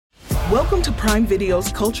Welcome to Prime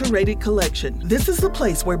Video's Culture-Rated Collection. This is the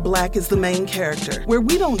place where Black is the main character, where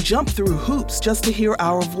we don't jump through hoops just to hear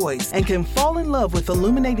our voice, and can fall in love with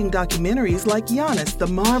illuminating documentaries like Giannis, The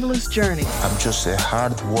Marvelous Journey. I'm just a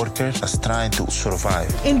hard worker that's trying to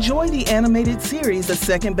survive. Enjoy the animated series, The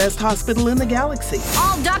Second Best Hospital in the Galaxy.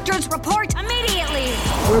 All doctors report immediately!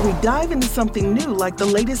 Where we dive into something new like the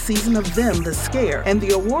latest season of Them, The Scare, and the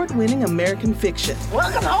award-winning American Fiction.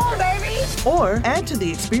 Welcome home, baby! Or add to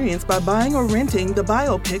the experience by buying or renting the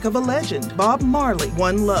biopic of a legend, Bob Marley,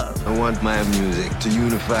 One Love. I want my music to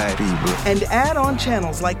unify people. And add on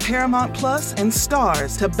channels like Paramount Plus and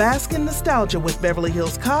Stars to bask in nostalgia with Beverly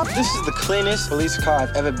Hills Cop. This is the cleanest police car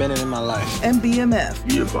I've ever been in my life. And BMF.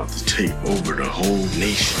 We're about to take over the whole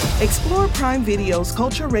nation. Explore Prime Video's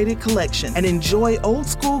Culture-Rated Collection and enjoy old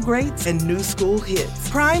school greats and new school hits.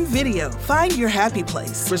 Prime Video. Find your happy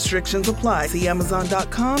place. Restrictions apply. See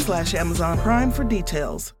Amazon.com/Amazon Prime for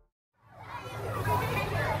details.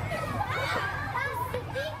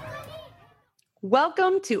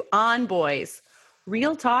 Welcome to On Boys,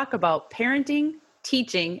 real talk about parenting,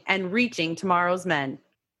 teaching, and reaching tomorrow's men.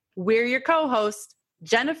 We're your co-hosts,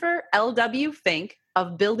 Jennifer L.W. Fink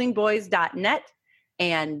of buildingboys.net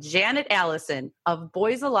and Janet Allison of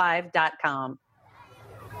boysalive.com.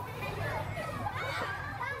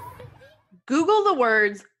 Google the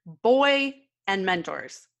words boy and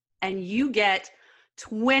mentors, and you get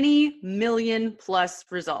 20 million plus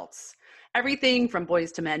results. Everything from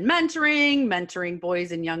boys to men mentoring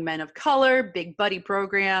boys and young men of color, big buddy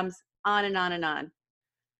programs, on and on and on.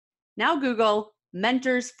 Now Google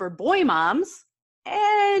mentors for boy moms,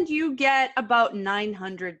 and you get about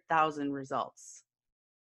 900,000 results.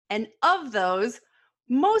 And of those,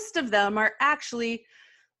 most of them are actually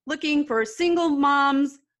looking for single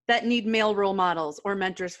moms that need male role models or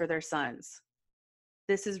mentors for their sons.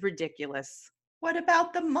 This is ridiculous. What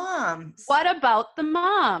about the moms? What about the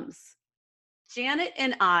moms? Janet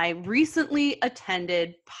and I recently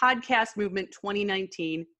attended Podcast Movement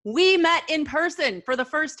 2019. We met in person for the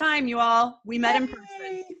first time, you all. We met in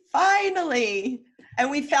person. Finally. And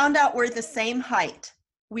we found out we're the same height.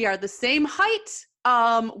 We are the same height.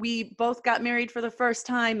 We both got married for the first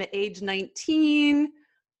time at age 19.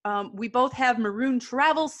 We both have maroon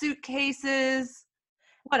travel suitcases.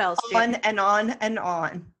 What else, Janet? On and on and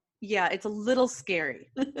on. Yeah, it's a little scary.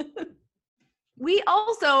 We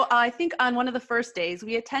also, I think on one of the first days,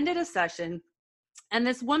 we attended a session, and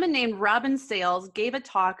this woman named Robin Sales gave a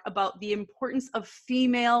talk about the importance of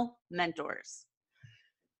female mentors.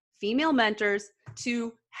 Female mentors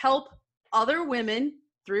to help other women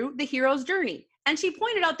through the hero's journey. And she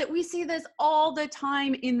pointed out that we see this all the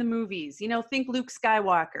time in the movies. You know, think Luke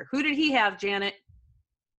Skywalker. Who did he have, Janet?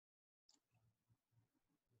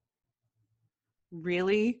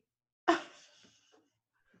 Really?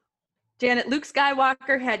 Janet, Luke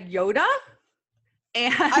Skywalker had Yoda,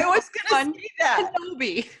 and I was going to say that.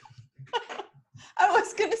 Kenobi. I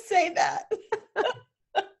was going to say that.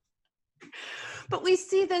 But we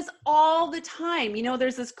see this all the time. You know,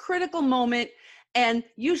 there's this critical moment, and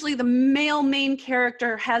usually the male main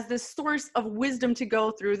character has this source of wisdom to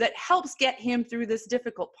go through that helps get him through this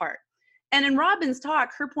difficult part. And in Robin's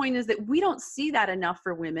talk, her point is that we don't see that enough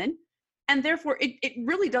for women, and therefore it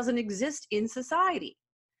really doesn't exist in society.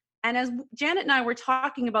 And as Janet and I were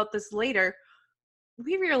talking about this later,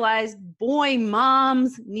 we realized boy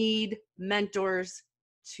moms need mentors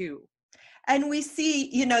too. And we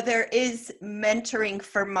see, you know, there is mentoring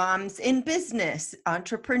for moms in business,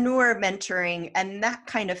 entrepreneur mentoring, and that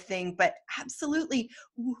kind of thing. But absolutely,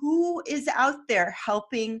 who is out there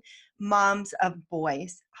helping moms of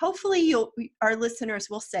boys? Hopefully our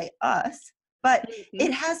listeners will say us, but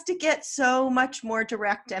it has to get so much more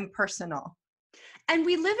direct and personal. And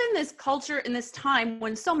we live in this culture in this time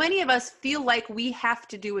when so many of us feel like we have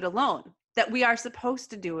to do it alone, that we are supposed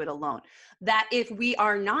to do it alone, that if we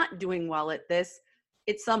are not doing well at this,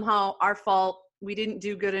 it's somehow our fault. We didn't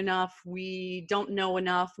do good enough. We don't know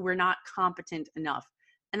enough. We're not competent enough.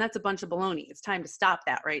 And that's a bunch of baloney. It's time to stop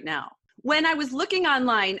that right now. When I was looking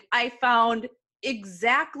online, I found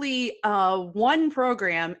exactly one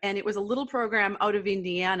program, and it was a little program out of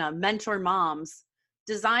Indiana, Mentor Moms,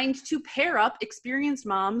 designed to pair up experienced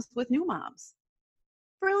moms with new moms.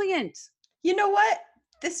 Brilliant. You know what?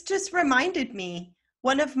 This just reminded me,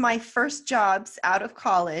 one of my first jobs out of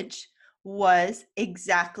college was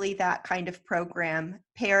exactly that kind of program,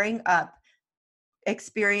 pairing up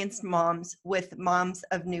experienced moms with moms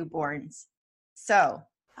of newborns. So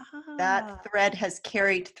that thread has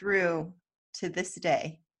carried through to this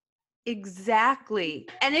day. Exactly.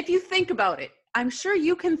 And if you think about it, I'm sure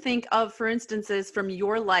you can think of, for instances, from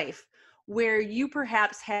your life where you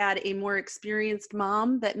perhaps had a more experienced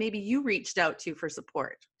mom that maybe you reached out to for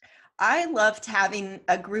support? I loved having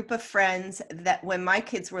a group of friends that when my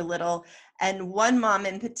kids were little, and one mom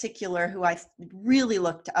in particular who I really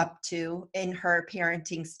looked up to in her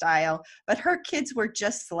parenting style, but her kids were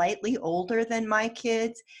just slightly older than my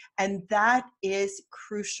kids. And that is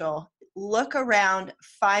crucial. Look around,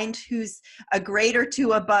 find who's a grade or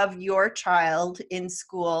two above your child in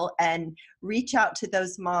school and reach out to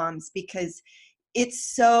those moms, because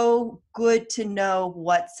it's so good to know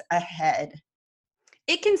what's ahead.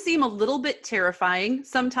 It can seem a little bit terrifying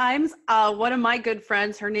sometimes. One of my good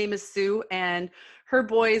friends, her name is Sue, and her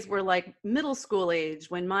boys were like middle school age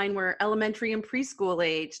when mine were elementary and preschool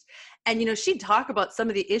aged. And, you know, she'd talk about some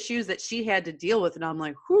of the issues that she had to deal with. And I'm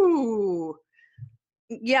like, whoo,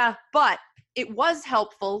 yeah, but it was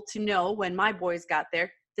helpful to know when my boys got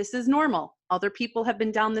there, this is normal. Other people have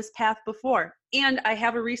been down this path before. And I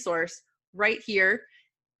have a resource right here.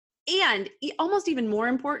 And almost even more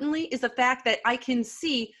importantly is the fact that I can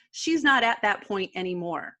see she's not at that point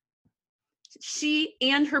anymore. She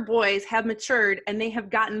and her boys have matured and they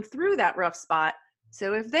have gotten through that rough spot.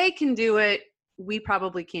 So if they can do it, we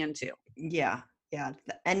probably can too. Yeah.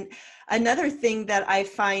 And another thing that I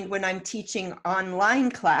find when I'm teaching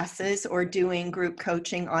online classes or doing group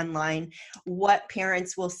coaching online, what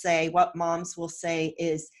parents will say, what moms will say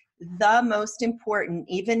is, the most important,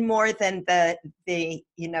 even more than the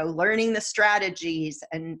learning the strategies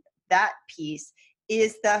and that piece,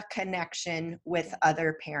 is the connection with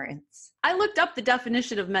other parents. I looked up the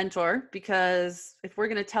definition of mentor because if we're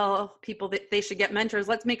going to tell people that they should get mentors,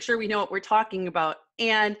 let's make sure we know what we're talking about.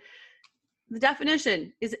 And the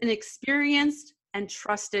definition is an experienced and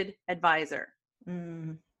trusted advisor.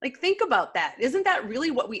 Like, think about that. Isn't that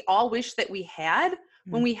really what we all wish that we had?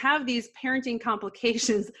 When we have these parenting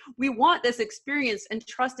complications, we want this experienced and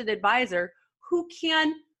trusted advisor who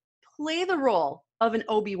can play the role of an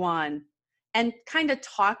Obi-Wan and kind of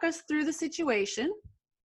talk us through the situation,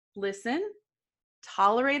 listen,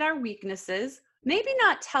 tolerate our weaknesses, maybe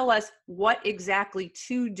not tell us what exactly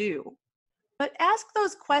to do, but ask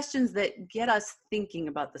those questions that get us thinking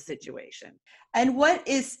about the situation. And what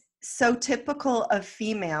is so typical of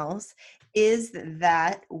females is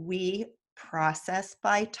that we process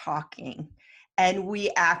by talking, and we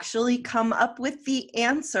actually come up with the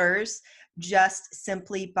answers just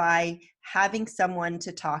simply by having someone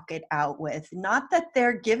to talk it out with. Not that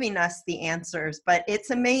they're giving us the answers, but it's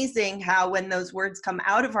amazing how when those words come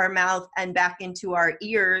out of our mouth and back into our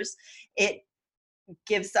ears, it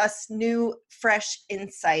gives us new, fresh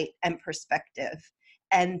insight and perspective.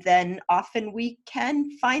 And then often we can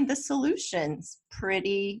find the solutions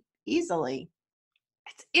pretty easily.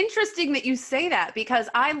 It's interesting that you say that, because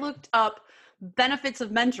I looked up benefits of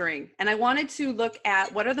mentoring and I wanted to look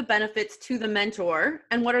at what are the benefits to the mentor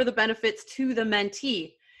and what are the benefits to the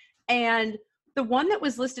mentee. And the one that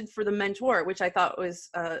was listed for the mentor, which I thought was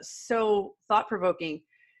so thought-provoking,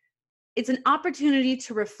 it's an opportunity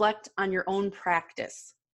to reflect on your own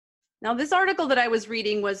practice. Now, this article that I was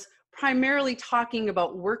reading was primarily talking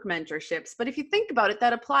about work mentorships, but if you think about it,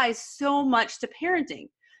 that applies so much to parenting.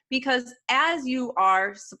 Because as you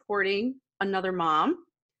are supporting another mom,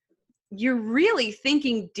 you're really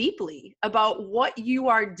thinking deeply about what you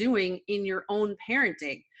are doing in your own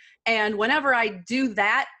parenting. And whenever I do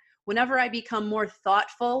that, whenever I become more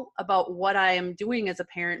thoughtful about what I am doing as a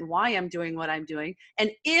parent and why I'm doing what I'm doing,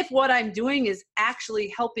 and if what I'm doing is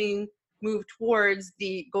actually helping move towards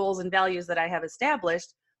the goals and values that I have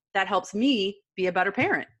established, that helps me be a better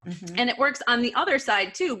parent. And it works on the other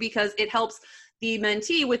side too, because it helps the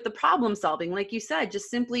mentee with the problem solving. Like you said, just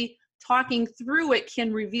simply talking through it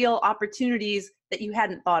can reveal opportunities that you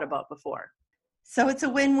hadn't thought about before. So it's a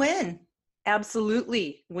win-win.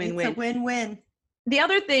 Absolutely. Win-win. It's a win-win. The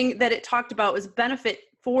other thing that it talked about was benefit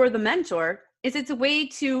for the mentor is it's a way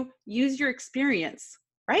to use your experience,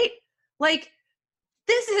 right? Like,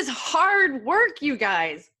 this is hard work, you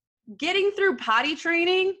guys. Getting through potty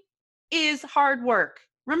training is hard work.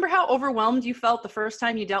 Remember how overwhelmed you felt the first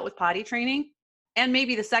time you dealt with potty training? And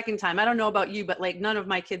maybe the second time. I don't know about you, but like none of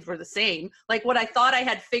my kids were the same. Like what I thought I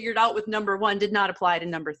had figured out with number 1 did not apply to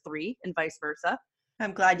number 3 and vice versa.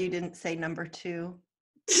 I'm glad you didn't say number 2.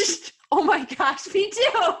 Oh my gosh, me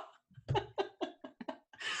too.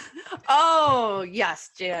 Oh, yes,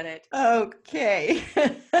 Janet. Okay.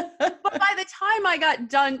 But by the time I got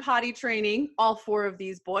done potty training all 4 of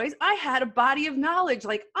these boys, I had a body of knowledge.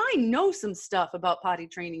 Like, I know some stuff about potty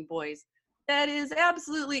training boys that is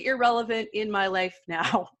absolutely irrelevant in my life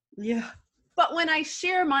now. Yeah. But when I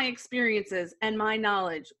share my experiences and my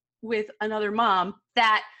knowledge with another mom,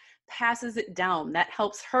 that passes it down. That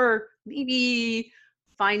helps her maybe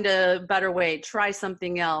find a better way, try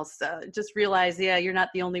something else. Just realize, yeah, you're not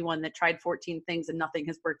the only one that tried 14 things and nothing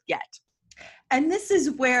has worked yet. And this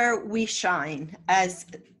is where we shine as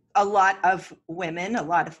a lot of women, a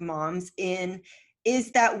lot of moms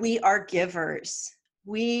is that we are givers.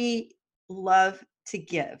 We love to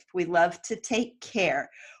give. We love to take care.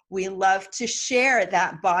 We love to share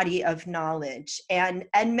that body of knowledge, and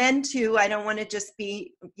men too. I don't want to just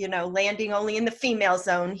be, landing only in the female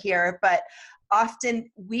zone here, but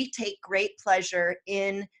often we take great pleasure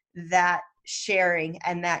in that sharing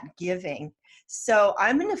and that giving. So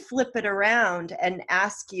I'm going to flip it around and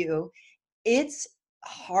ask you, it's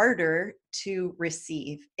harder to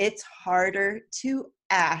receive. It's harder to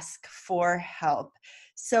ask for help.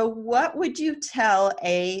 So what would you tell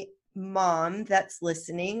a mom that's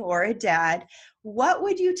listening, or a dad? What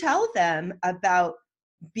would you tell them about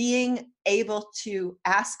being able to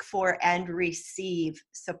ask for and receive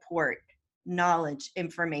support, knowledge,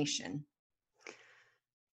 information?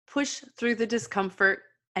 Push through the discomfort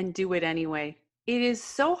and do it anyway. It is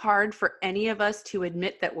so hard for any of us to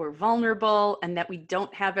admit that we're vulnerable and that we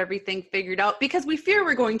don't have everything figured out because we fear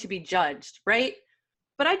we're going to be judged, right?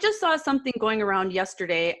 But I just saw something going around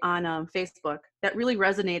yesterday on Facebook that really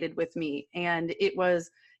resonated with me. And it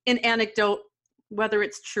was an anecdote. Whether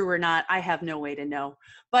it's true or not, I have no way to know.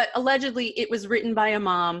 But allegedly, it was written by a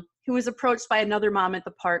mom who was approached by another mom at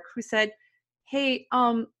the park who said, hey,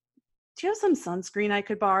 do you have some sunscreen I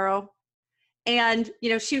could borrow? And,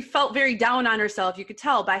 she felt very down on herself, you could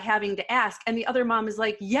tell, by having to ask. And the other mom is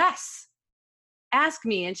like, yes, ask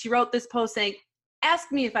me. And she wrote this post saying,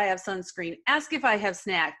 ask me if I have sunscreen, ask if I have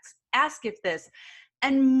snacks, ask if this.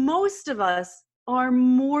 And most of us are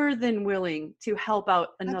more than willing to help out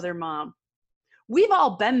another mom. We've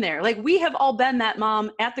all been there. Like, we have all been that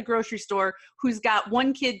mom at the grocery store who's got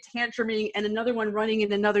one kid tantruming and another one running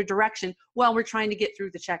in another direction while we're trying to get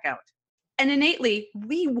through the checkout. And innately,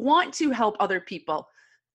 we want to help other people.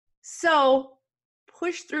 So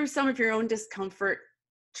push through some of your own discomfort,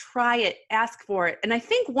 try it, ask for it. And I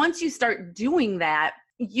think once you start doing that,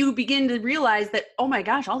 you begin to realize that, oh my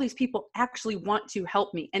gosh, all these people actually want to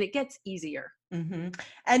help me, and it gets easier. Mm-hmm.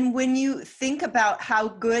 And when you think about how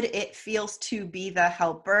good it feels to be the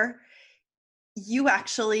helper, you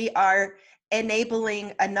actually are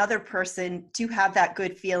enabling another person to have that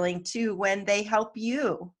good feeling too when they help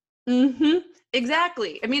you. Mm-hmm.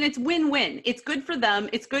 Exactly. I mean, it's win-win. It's good for them.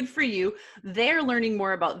 It's good for you. They're learning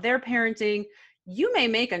more about their parenting. You may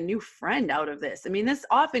make a new friend out of this. I mean, this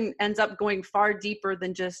often ends up going far deeper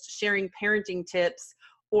than just sharing parenting tips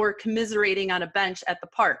or commiserating on a bench at the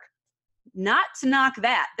park. Not to knock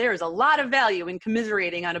that. There's a lot of value in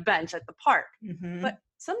commiserating on a bench at the park. Mm-hmm. But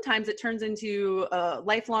sometimes it turns into a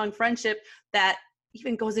lifelong friendship that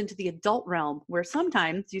even goes into the adult realm, where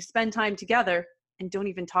sometimes you spend time together and don't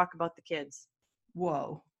even talk about the kids.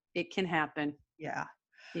 Whoa. It can happen. Yeah.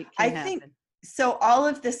 It can happen. Think so. All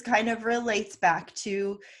of this kind of relates back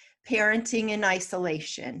to parenting in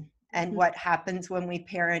isolation and what happens when we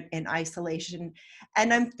parent in isolation.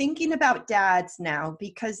 And I'm thinking about dads now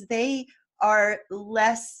because they are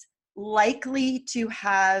less likely to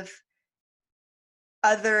have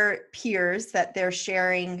other peers that they're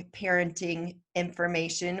sharing parenting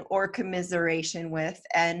information or commiseration with.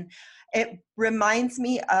 And it reminds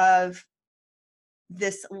me of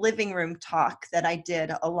this living room talk that I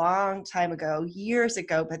did a long time ago, years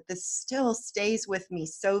ago, but this still stays with me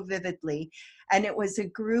so vividly. And it was a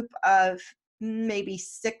group of maybe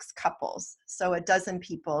 6 couples, so a dozen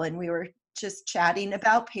people, and we were just chatting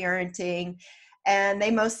about parenting, and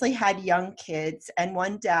they mostly had young kids. And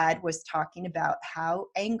one dad was talking about how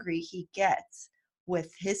angry he gets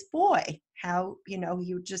with his boy, how,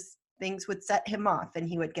 things would set him off and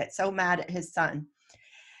he would get so mad at his son.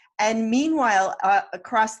 And meanwhile,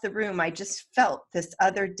 across the room, I just felt this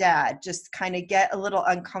other dad just kind of get a little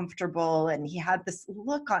uncomfortable. And he had this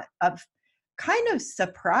look of kind of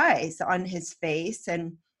surprise on his face.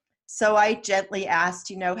 And so I gently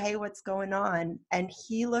asked, hey, what's going on? And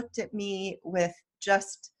he looked at me with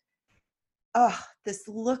just, this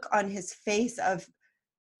look on his face of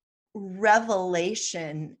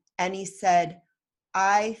revelation. And he said,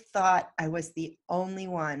 I thought I was the only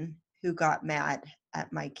one who got mad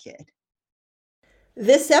at my kid.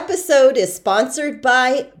 This episode is sponsored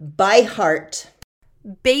by ByHeart.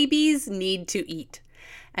 Babies need to eat.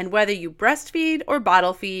 And whether you breastfeed or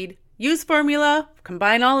bottle feed, use formula,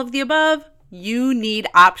 combine all of the above, you need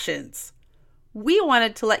options. We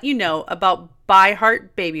wanted to let you know about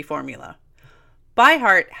ByHeart Baby Formula.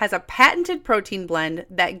 ByHeart has a patented protein blend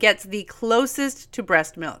that gets the closest to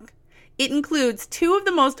breast milk. It includes 2 of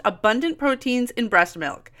the most abundant proteins in breast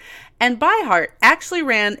milk. And ByHeart actually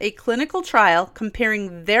ran a clinical trial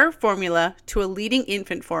comparing their formula to a leading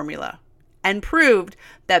infant formula and proved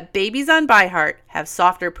that babies on ByHeart have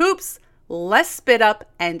softer poops, less spit up,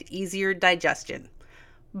 and easier digestion.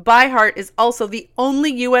 ByHeart is also the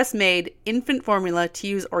only US-made infant formula to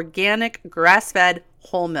use organic, grass-fed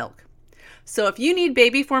whole milk. So if you need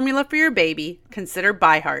baby formula for your baby, consider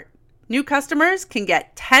ByHeart. New customers can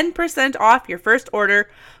get 10% off your first order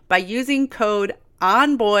by using code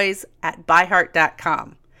ONBOYS at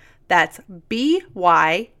byheart.com. That's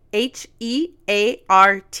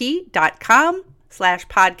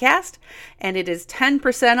BYHEART.com/podcast, and it is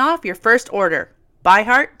 10% off your first order.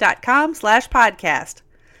 byheart.com/podcast.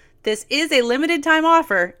 This is a limited time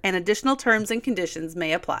offer, and additional terms and conditions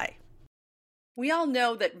may apply. We all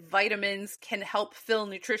know that vitamins can help fill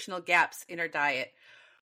nutritional gaps in our diet.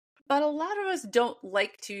 But a lot of us don't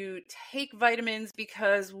like to take vitamins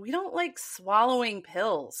because we don't like swallowing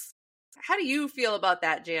pills. How do you feel about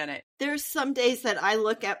that, Janet? There's some days that I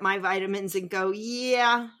look at my vitamins and go,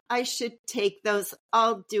 yeah, I should take those.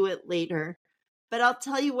 I'll do it later. But I'll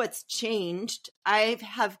tell you what's changed. I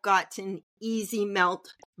have gotten Easy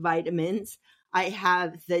Melt vitamins. I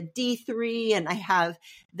have the D3 and I have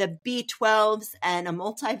the B12s and a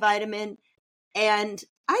multivitamin. And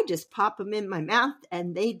I just pop them in my mouth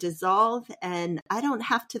and they dissolve, and I don't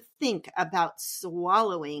have to think about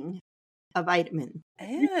swallowing a vitamin.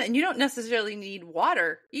 And you don't necessarily need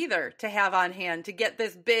water either to have on hand to get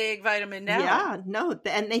this big vitamin down. Yeah, no,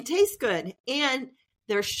 and they taste good. And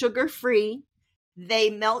they're sugar-free. They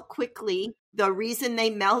melt quickly. The reason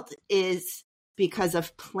they melt is because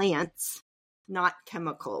of plants, not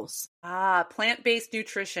chemicals. Plant-based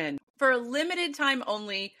nutrition. For a limited time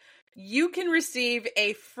only, you can receive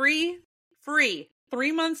a free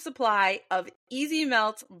 3-month supply of Easy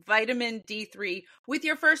Melt Vitamin D3 with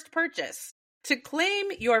your first purchase. To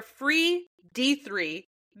claim your free D3,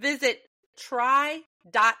 visit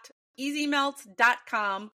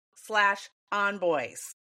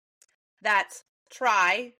try.easymelts.com/onboys. That's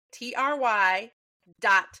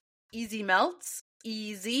try.easymelts,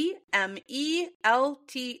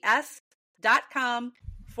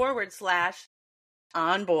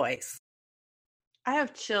 EasyMelts.com/onboys. I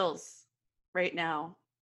have chills right now.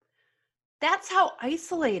 That's how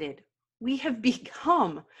isolated we have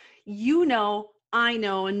become. You know, I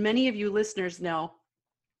know, and many of you listeners know,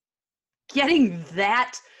 getting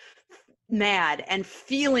that mad and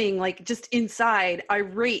feeling like just inside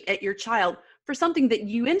irate at your child for something that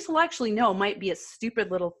you intellectually know might be a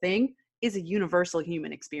stupid little thing is a universal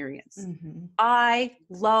human experience. Mm-hmm. I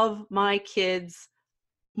love my kids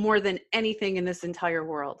more than anything in this entire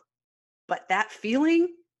world. But that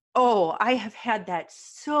feeling, I have had that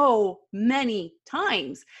so many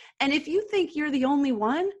times. And if you think you're the only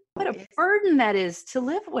one, what a burden that is to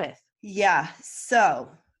live with. Yeah. So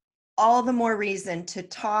all the more reason to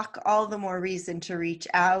talk, all the more reason to reach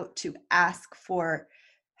out, to ask for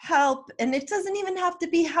help. And it doesn't even have to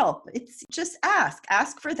be help. It's just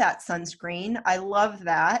ask for that sunscreen. I love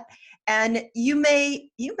that. And you may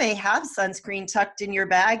have sunscreen tucked in your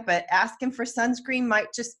bag, but asking for sunscreen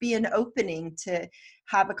might just be an opening to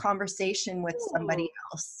have a conversation with somebody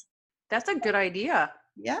else. That's a good idea.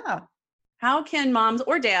 Yeah. How can moms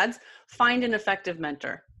or dads find an effective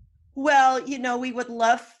mentor? Well, we would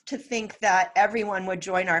love to think that everyone would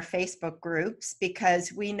join our Facebook groups,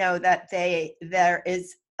 because we know that there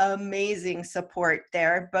is amazing support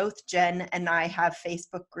there. Both Jen and I have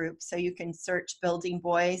Facebook groups, so you can search Building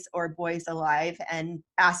Boys or Boys Alive and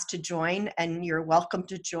ask to join, and you're welcome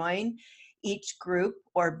to join each group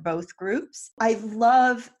or both groups. I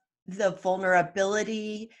love the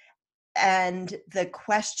vulnerability and the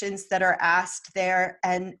questions that are asked there.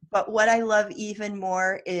 But what I love even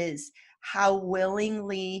more is how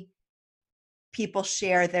willingly people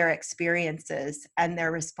share their experiences and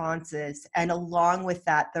their responses. And along with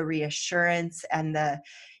that, the reassurance and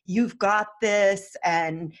you've got this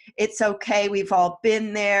and it's okay, we've all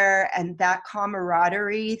been there, and that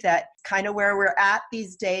camaraderie, that kind of where we're at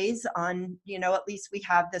these days on, at least we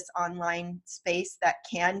have this online space that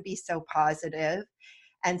can be so positive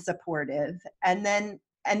and supportive. And then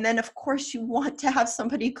of course you want to have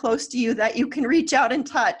somebody close to you that you can reach out and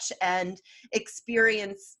touch and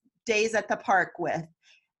experience days at the park with,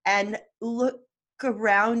 and look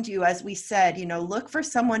around you. As we said, look for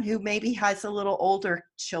someone who maybe has a little older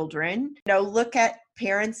children, look at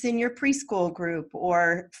parents in your preschool group,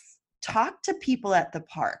 or talk to people at the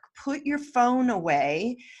park. Put your phone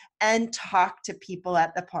away and talk to people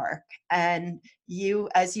at the park. And you,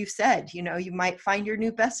 as you said, you might find your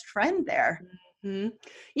new best friend there. Mm-hmm.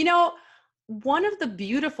 One of the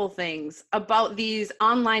beautiful things about these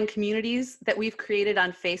online communities that we've created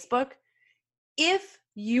on Facebook, if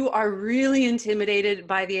you are really intimidated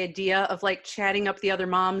by the idea of like chatting up the other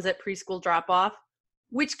moms at preschool drop-off,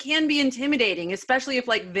 which can be intimidating, especially if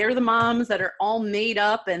like they're the moms that are all made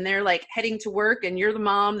up and they're like heading to work and you're the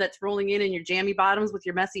mom that's rolling in your jammy bottoms with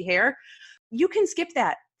your messy hair, you can skip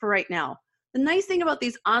that for right now. The nice thing about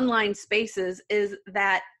these online spaces is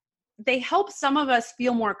that they help some of us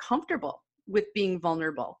feel more comfortable with being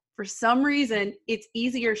vulnerable. For some reason, it's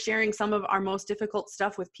easier sharing some of our most difficult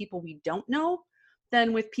stuff with people we don't know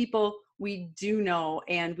than with people we do know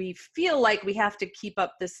and we feel like we have to keep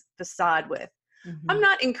up this facade with. Mm-hmm. I'm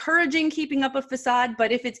not encouraging keeping up a facade,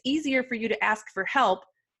 but if it's easier for you to ask for help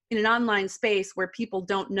in an online space where people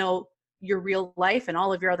don't know your real life and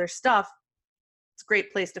all of your other stuff, it's a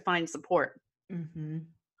great place to find support. Mm-hmm.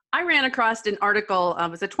 I ran across an article, it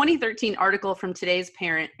was a 2013 article from Today's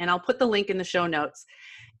Parent, and I'll put the link in the show notes.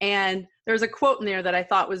 And there's a quote in there that I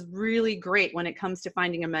thought was really great when it comes to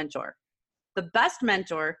finding a mentor. The best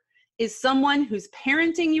mentor is someone whose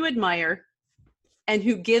parenting you admire and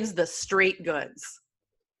who gives the straight goods.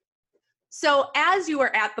 So as you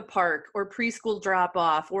are at the park or preschool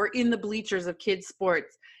drop-off or in the bleachers of kids'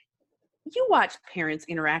 sports, you watch parents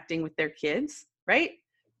interacting with their kids, right?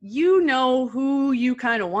 You know who you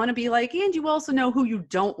kind of want to be like, and you also know who you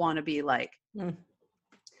don't want to be like.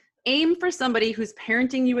 Aim for somebody whose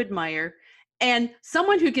parenting you admire and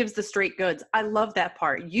someone who gives the straight goods. I love that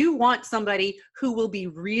part. You want somebody who will be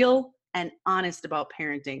real and honest about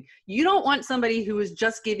parenting. You don't want somebody who is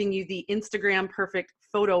just giving you the Instagram perfect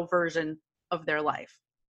photo version of their life.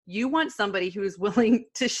 You want somebody who is willing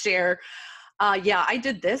to share, yeah, I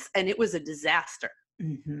did this and it was a disaster.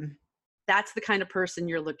 Mm-hmm. That's the kind of person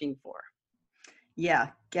you're looking for. Yeah,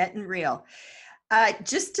 getting real.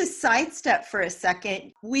 Just to sidestep for a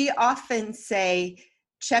second, we often say,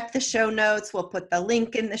 check the show notes. We'll put the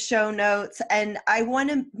link in the show notes. And I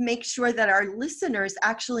want to make sure that our listeners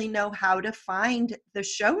actually know how to find the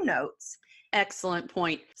show notes. Excellent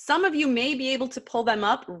point. Some of you may be able to pull them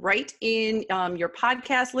up right in your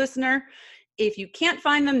podcast listener. If you can't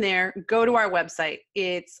find them there, go to our website.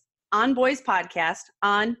 It's On Boys Podcast,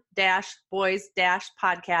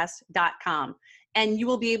 on-boys-podcast.com. And you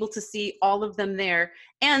will be able to see all of them there.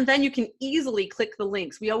 And then you can easily click the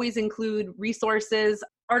links. We always include resources,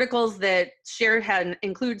 articles that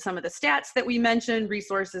include some of the stats that we mentioned,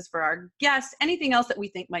 resources for our guests, anything else that we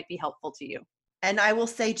think might be helpful to you. And I will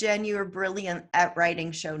say, Jen, you are brilliant at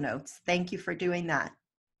writing show notes. Thank you for doing that.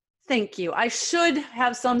 Thank you. I should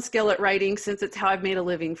have some skill at writing since it's how I've made a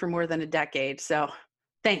living for more than a decade. So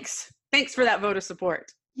thanks. Thanks for that vote of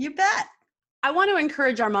support. You bet. I want to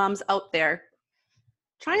encourage our moms out there.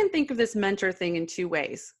 Try and think of this mentor thing in two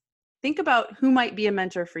ways. Think about who might be a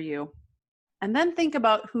mentor for you, and then think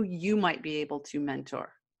about who you might be able to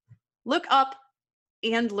mentor. Look up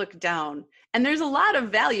and look down. And there's a lot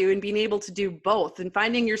of value in being able to do both and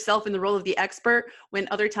finding yourself in the role of the expert when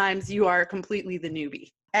other times you are completely the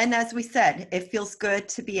newbie. And as we said, it feels good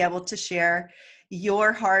to be able to share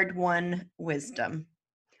your hard-won wisdom.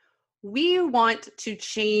 We want to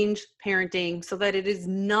change parenting so that it is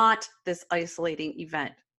not this isolating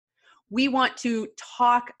event. We want to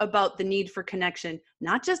talk about the need for connection,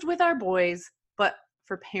 not just with our boys, but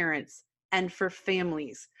for parents and for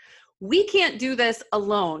families. We can't do this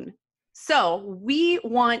alone. So we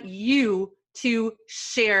want you to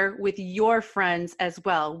share with your friends as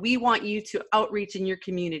well. We want you to outreach in your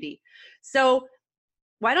community. So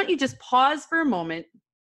why don't you just pause for a moment,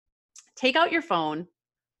 take out your phone,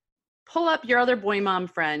 pull up your other boy mom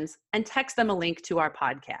friends and text them a link to our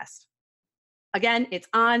podcast. Again, it's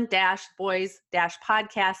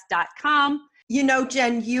on-boys-podcast.com. You know,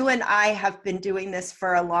 Jen, you and I have been doing this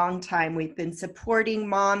for a long time. We've been supporting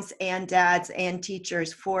moms and dads and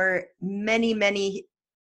teachers for many, many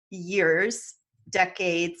years,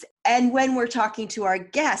 decades. And when we're talking to our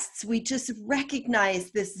guests, we just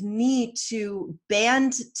recognize this need to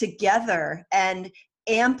band together and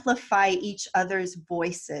amplify each other's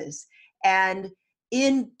voices. And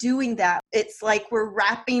in doing that, it's like we're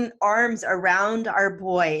wrapping arms around our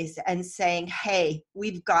boys and saying, hey,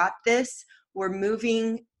 we've got this. We're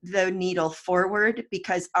moving the needle forward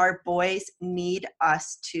because our boys need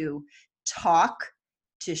us to talk,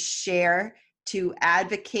 to share, to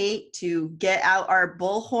advocate, to get out our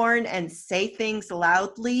bullhorn and say things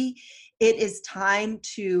loudly. It is time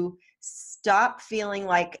to stop feeling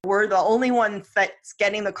like we're the only ones that's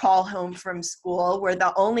getting the call home from school. We're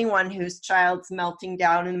the only one whose child's melting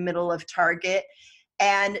down in the middle of Target,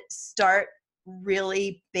 and start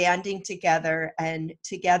really banding together. And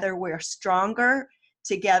together we're stronger.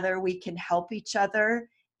 together we can help each other,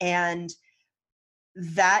 and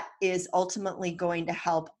that is ultimately going to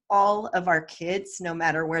help all of our kids, no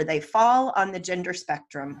matter where they fall on the gender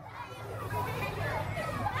spectrum.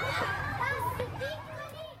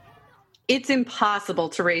 It's impossible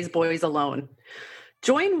to raise boys alone.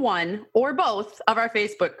 Join one or both of our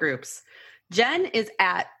Facebook groups. Jen is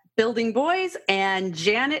at Building Boys and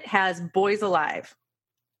Janet has Boys Alive.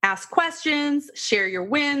 Ask questions, share your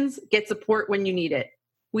wins, get support when you need it.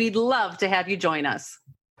 We'd love to have you join us.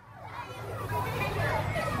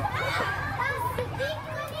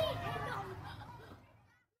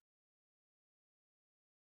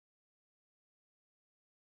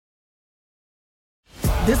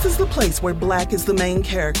 This is the place where Black is the main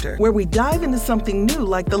character, where we dive into something new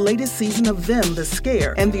like the latest season of Them, The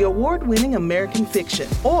Scare, and the award-winning American Fiction.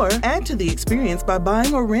 Or add to the experience by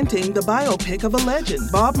buying or renting the biopic of a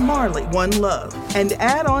legend, Bob Marley, One Love. And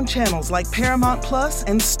add on channels like Paramount Plus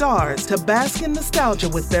and Stars to bask in nostalgia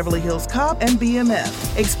with Beverly Hills Cop and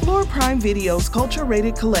BMF. Explore Prime Video's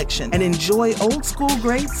culture-rated collection and enjoy old school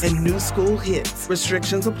greats and new school hits.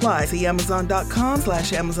 Restrictions apply. See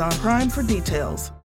Amazon.com/Amazon Prime for details.